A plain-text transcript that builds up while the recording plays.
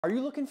Are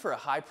you looking for a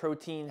high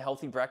protein,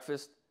 healthy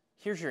breakfast?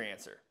 Here's your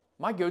answer.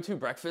 My go-to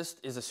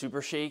breakfast is a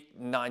super shake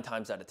 9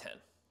 times out of 10.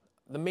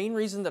 The main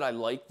reason that I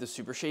like the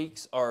super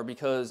shakes are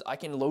because I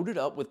can load it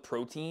up with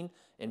protein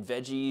and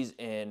veggies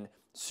and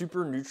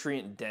super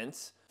nutrient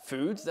dense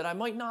foods that I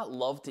might not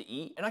love to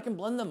eat, and I can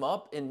blend them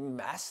up and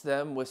mask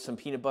them with some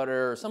peanut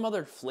butter or some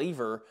other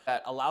flavor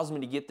that allows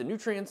me to get the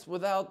nutrients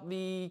without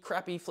the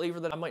crappy flavor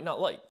that I might not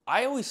like.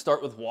 I always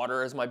start with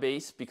water as my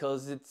base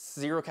because it's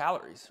 0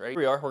 calories, right? Here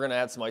we are, we're gonna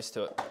add some ice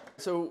to it.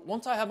 So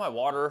once I have my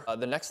water,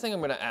 the next thing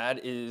I'm gonna add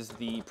is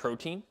the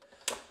protein.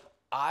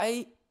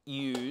 I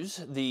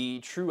use the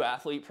True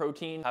Athlete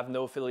protein. I have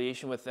no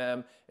affiliation with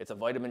them. It's a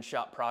Vitamin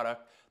Shop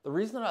product. The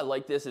reason that I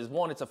like this is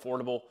 1, it's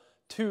affordable.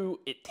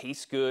 2, it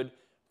tastes good.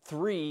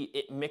 3,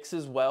 it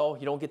mixes well.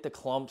 You don't get the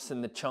clumps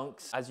and the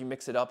chunks as you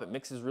mix it up. It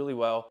mixes really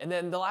well. And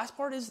then the last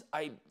part is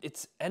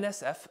it's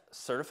NSF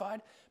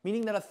certified,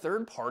 meaning that a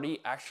third party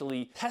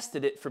actually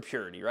tested it for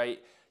purity,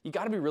 right? You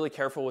gotta be really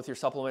careful with your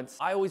supplements.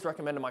 I always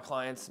recommend to my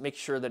clients, make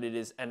sure that it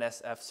is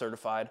NSF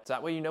certified. So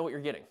that way you know what you're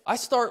getting. I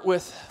start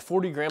with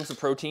 40 grams of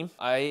protein.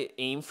 I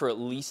aim for at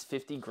least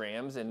 50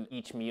 grams in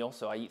each meal.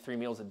 So I eat 3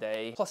 meals a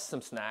day, plus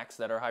some snacks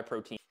that are high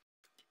protein.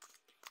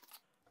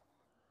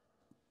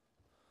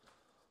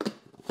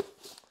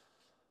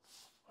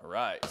 All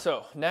right,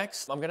 so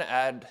next I'm gonna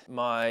add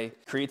my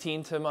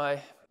creatine to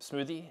my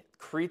smoothie.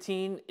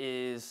 Creatine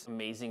is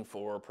amazing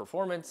for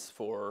performance,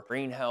 for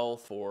brain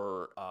health,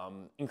 for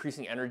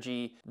increasing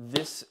energy.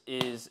 This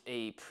is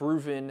a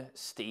proven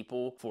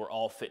staple for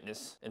all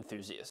fitness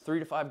enthusiasts. 3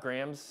 to 5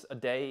 grams a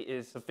day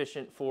is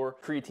sufficient for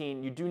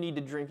creatine. You do need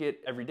to drink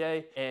it every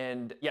day,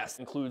 and yes,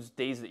 includes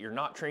days that you're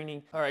not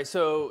training. All right,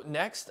 so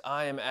next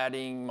I am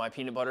adding my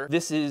peanut butter.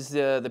 This is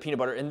the peanut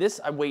butter, and this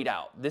I weighed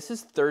out. This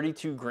is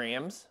 32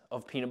 grams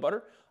of peanut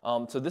butter.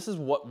 So this is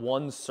what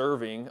 1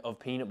 serving of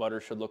peanut butter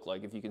should look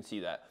like, if you can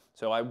see that.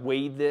 So I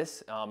weighed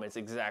this, it's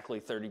exactly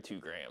 32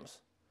 grams.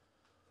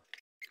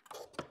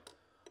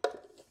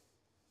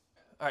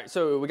 All right,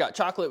 so we got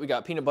chocolate, we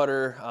got peanut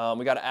butter,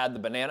 we gotta add the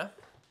banana.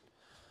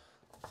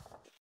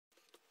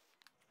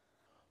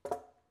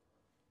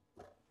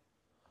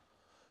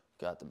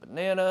 Got the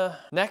banana.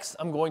 Next,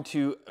 I'm going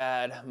to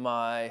add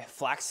my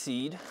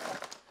flaxseed.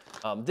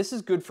 This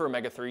is good for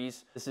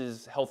omega-3s. This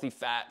is healthy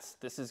fats.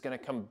 This is gonna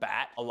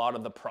combat a lot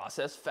of the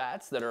processed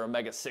fats that are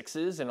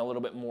omega-6s and a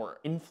little bit more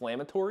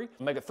inflammatory.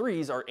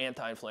 Omega-3s are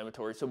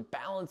anti-inflammatory, so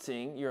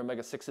balancing your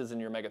omega-6s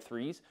and your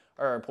omega-3s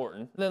are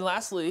important. And then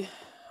lastly,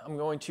 I'm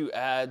going to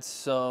add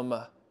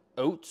some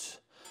oats.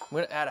 I'm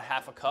gonna add a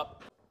 1/2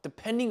 cup.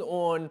 Depending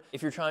on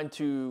if you're trying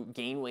to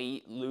gain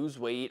weight, lose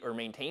weight, or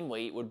maintain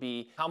weight would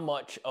be how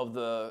much of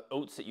the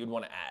oats that you'd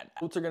want to add.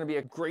 Oats are going to be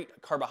a great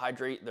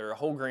carbohydrate. They're a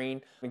whole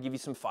grain. They give you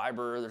some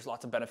fiber. There's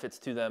lots of benefits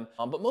to them.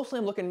 But mostly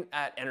I'm looking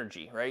at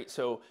energy, right?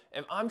 So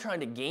if I'm trying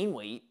to gain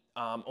weight,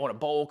 on a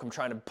bulk, I'm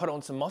trying to put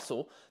on some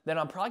muscle, then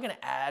I'm probably gonna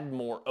add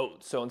more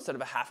oats. So instead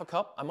of a 1/2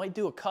 cup, I might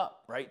do a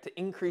cup, right? To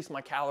increase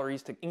my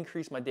calories, to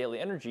increase my daily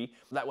energy.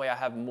 That way I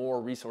have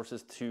more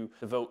resources to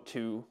devote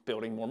to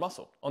building more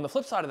muscle. On the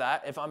flip side of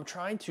that, if I'm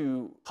trying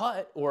to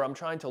cut or I'm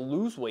trying to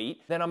lose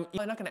weight, then I'm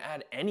not gonna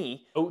add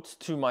any oats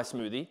to my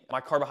smoothie.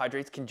 My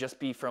carbohydrates can just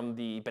be from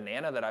the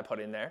banana that I put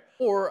in there,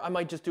 or I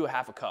might just do a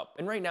 1/2 cup.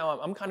 And right now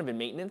I'm kind of in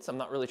maintenance. I'm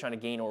not really trying to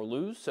gain or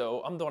lose,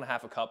 so I'm doing a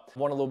 1/2 cup. I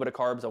want a little bit of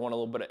carbs, I want a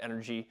little bit of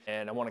energy,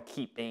 and I want to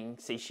keep being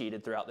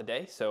satiated throughout the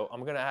day. So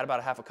I'm going to add about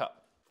a 1/2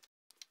 cup.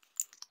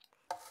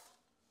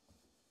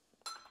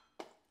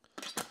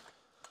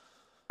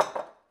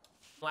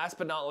 Last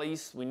but not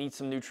least, we need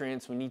some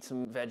nutrients. We need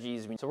some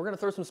veggies. So we're going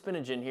to throw some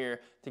spinach in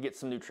here to get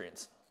some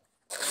nutrients.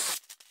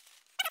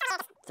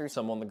 Threw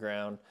some on the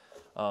ground.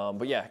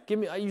 But yeah,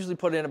 I usually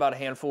put in about a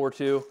handful or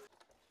 2.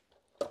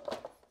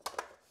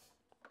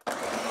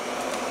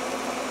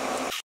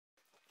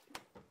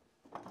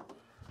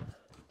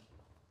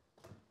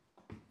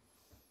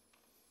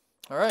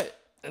 All right,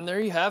 and there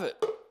you have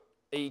it.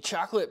 A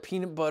chocolate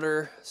peanut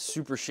butter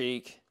super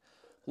shake,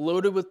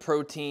 loaded with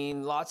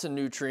protein, lots of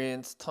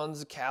nutrients,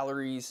 tons of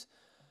calories,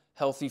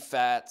 healthy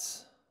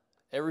fats,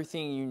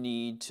 everything you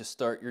need to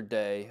start your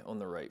day on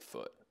the right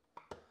foot.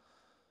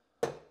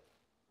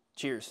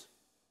 Cheers.